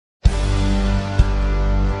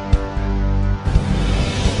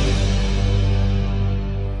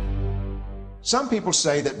Some people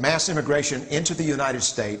say that mass immigration into the United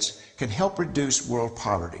States can help reduce world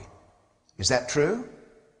poverty. Is that true?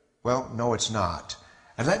 Well, no, it's not.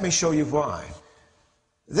 And let me show you why.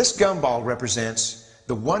 This gumball represents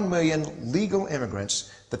the 1 million legal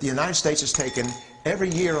immigrants that the United States has taken every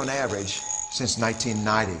year on average since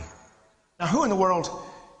 1990. Now, who in the world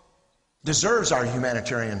deserves our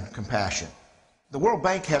humanitarian compassion? The World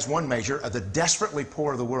Bank has one measure of the desperately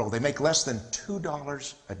poor of the world. They make less than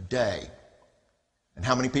 $2 a day. And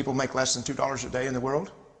how many people make less than $2 a day in the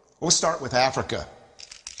world? We'll start with Africa.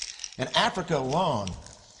 In Africa alone,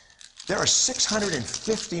 there are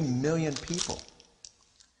 650 million people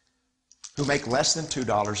who make less than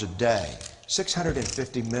 $2 a day.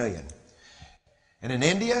 650 million. And in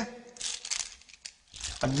India,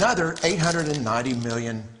 another 890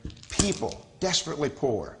 million people, desperately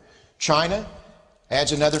poor. China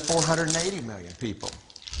adds another 480 million people,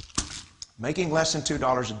 making less than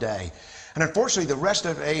 $2 a day. And unfortunately, the rest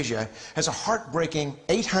of Asia has a heartbreaking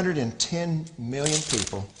 810 million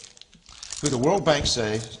people who the World Bank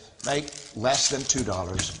says make less than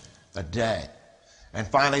 $2 a day. And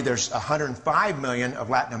finally, there's 105 million of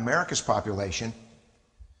Latin America's population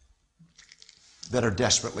that are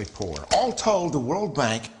desperately poor. All told, the World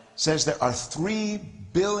Bank says there are 3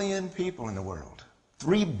 billion people in the world.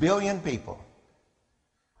 3 billion people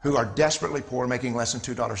who are desperately poor, making less than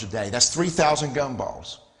 $2 a day. That's 3,000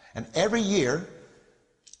 gumballs. And every year,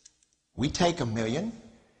 we take 1 million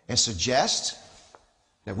and suggest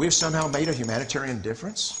that we've somehow made a humanitarian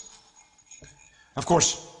difference. Of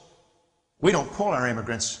course, we don't pull our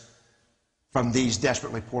immigrants from these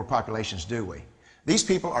desperately poor populations, do we? These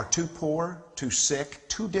people are too poor, too sick,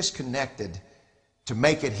 too disconnected to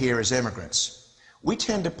make it here as immigrants. We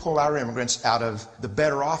tend to pull our immigrants out of the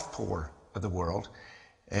better off poor of the world.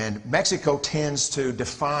 And Mexico tends to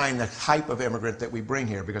define the type of immigrant that we bring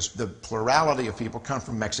here because the plurality of people come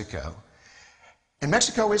from Mexico. And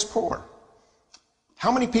Mexico is poor. How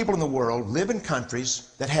many people in the world live in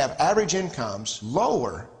countries that have average incomes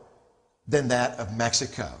lower than that of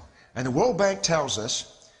Mexico? And the World Bank tells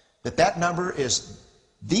us that that number is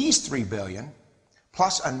these 3 billion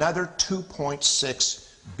plus another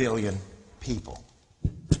 2.6 billion people.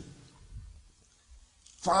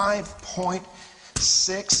 5.6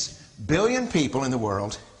 billion people in the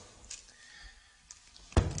world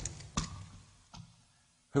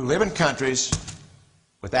who live in countries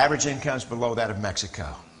with average incomes below that of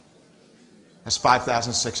Mexico. That's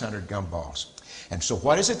 5,600 gumballs. And so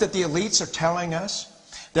what is it that the elites are telling us?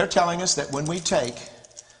 They're telling us that when we take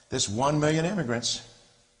this 1 million immigrants,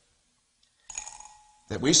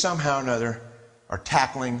 that we somehow or another are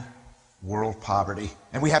tackling world poverty.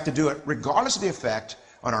 And we have to do it regardless of the effect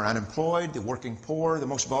on our unemployed, the working poor, the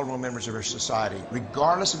most vulnerable members of our society,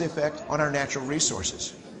 regardless of the effect on our natural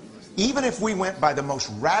resources. Even if we went by the most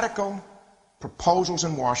radical proposals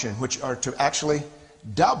in Washington, which are to actually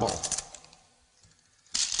double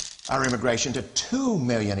our immigration to 2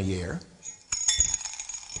 million a year,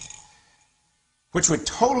 which would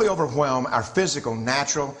totally overwhelm our physical,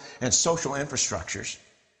 natural, and social infrastructures,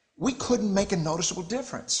 we couldn't make a noticeable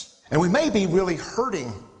difference. And we may be really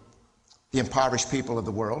hurting the impoverished people of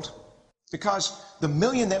the world because the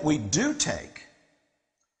million that we do take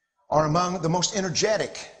are among the most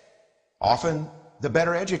energetic, often the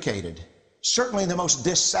better educated, certainly the most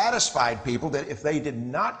dissatisfied people that if they did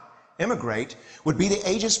not immigrate would be the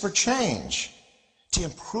agents for change to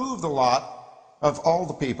improve the lot of all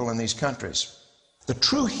the people in these countries. The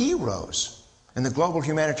true heroes in the global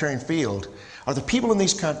humanitarian field are the people in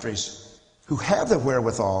these countries who have the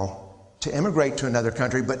wherewithal to immigrate to another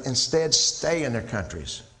country, but instead stay in their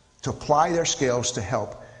countries, to apply their skills to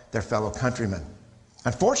help their fellow countrymen.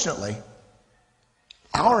 Unfortunately,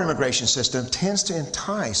 our immigration system tends to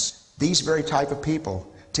entice these very type of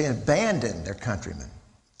people to abandon their countrymen.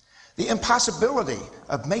 The impossibility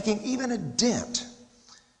of making even a dent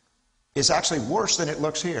is actually worse than it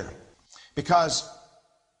looks here. Because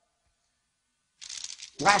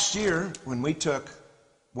last year, when we took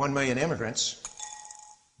 1 million immigrants,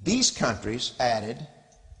 these countries added,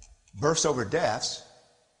 births over deaths,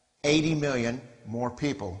 80 million more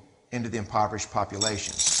people into the impoverished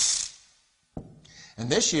populations. And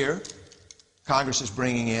this year, Congress is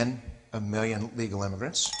bringing in 1 million legal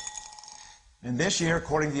immigrants. And this year,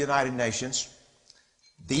 according to the United Nations,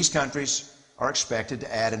 these countries are expected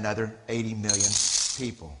to add another 80 million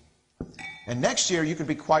people. And next year, you can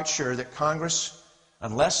be quite sure that Congress,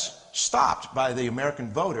 unless stopped by the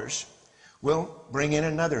American voters, will bring in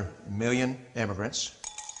another 1 million immigrants.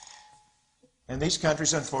 And these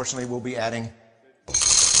countries, unfortunately, will be adding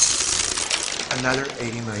another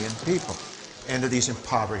 80 million people into these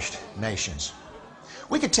impoverished nations.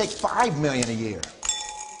 We could take 5 million a year.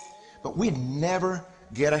 But we'd never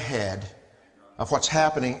get ahead of what's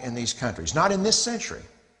happening in these countries. Not in this century.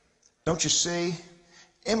 Don't you see?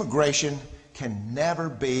 Immigration can never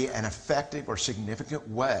be an effective or significant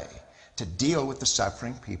way to deal with the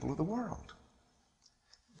suffering people of the world.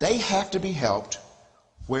 They have to be helped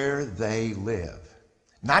where they live.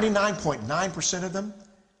 99.9% of them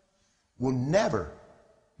will never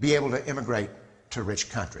be able to immigrate to a rich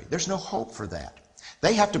country. There's no hope for that.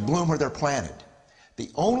 They have to bloom where they're planted.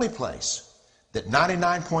 The only place that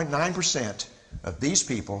 99.9% of these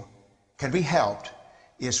people can be helped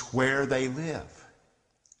is where they live.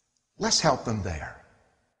 Let's help them there.